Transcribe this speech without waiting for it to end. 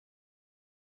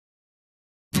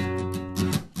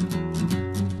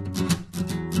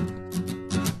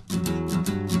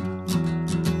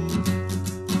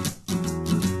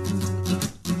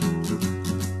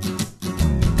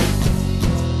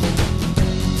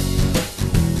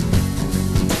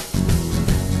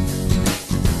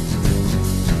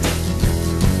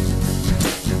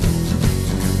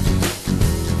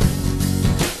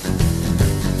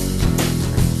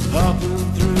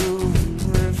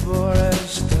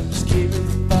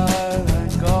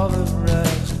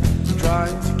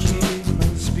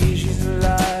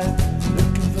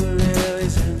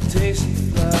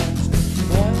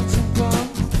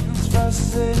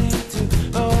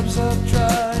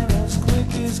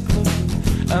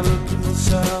I'm looking for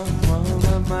someone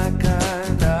of my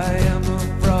kind. I am a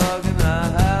frog and I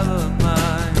have a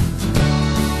mind.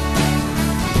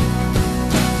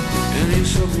 And you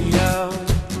sold me out,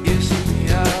 you sold me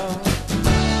out.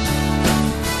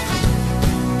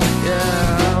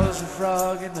 Yeah, I was a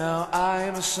frog and now I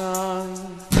am a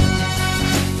son.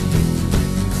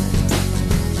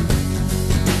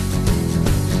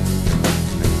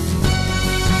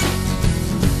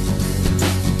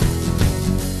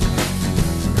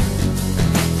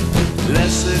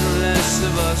 Less and less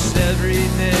of us every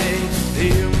day. The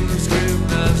humans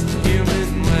group us the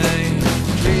human way.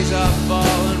 Trees are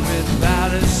falling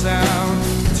without a sound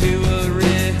to a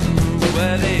river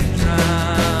where they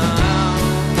drown.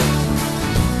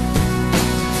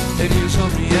 And you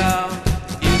sold me out,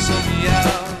 you sold me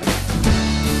out.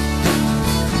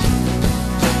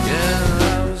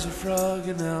 Yeah, I was a frog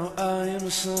and now I am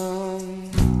a son.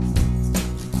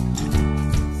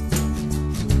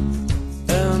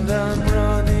 And I'm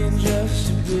running just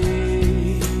to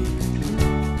be.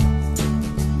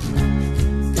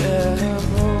 Yeah, I'm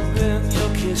hoping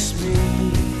you'll kiss me.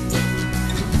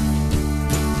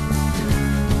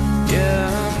 Yeah,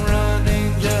 I'm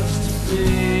running just to be.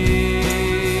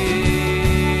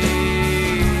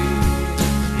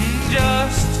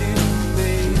 Just to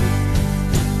be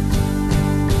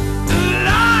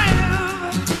alive.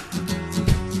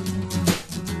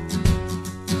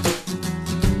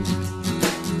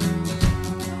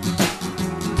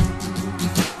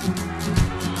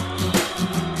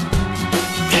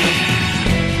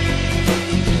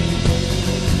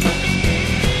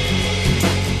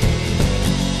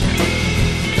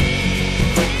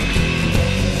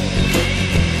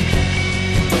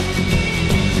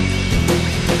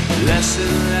 Less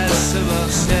and less of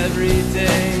us every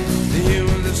day. The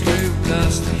humans group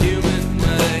us the human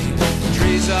way.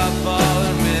 Trees are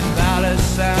falling without a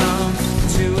sound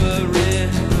to a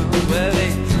river where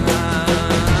they drown.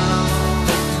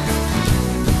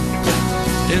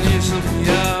 And you sold me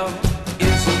out,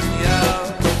 you sold me out.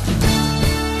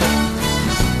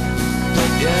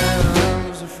 Yeah, I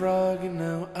was a frog and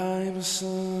now I'm a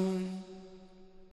son.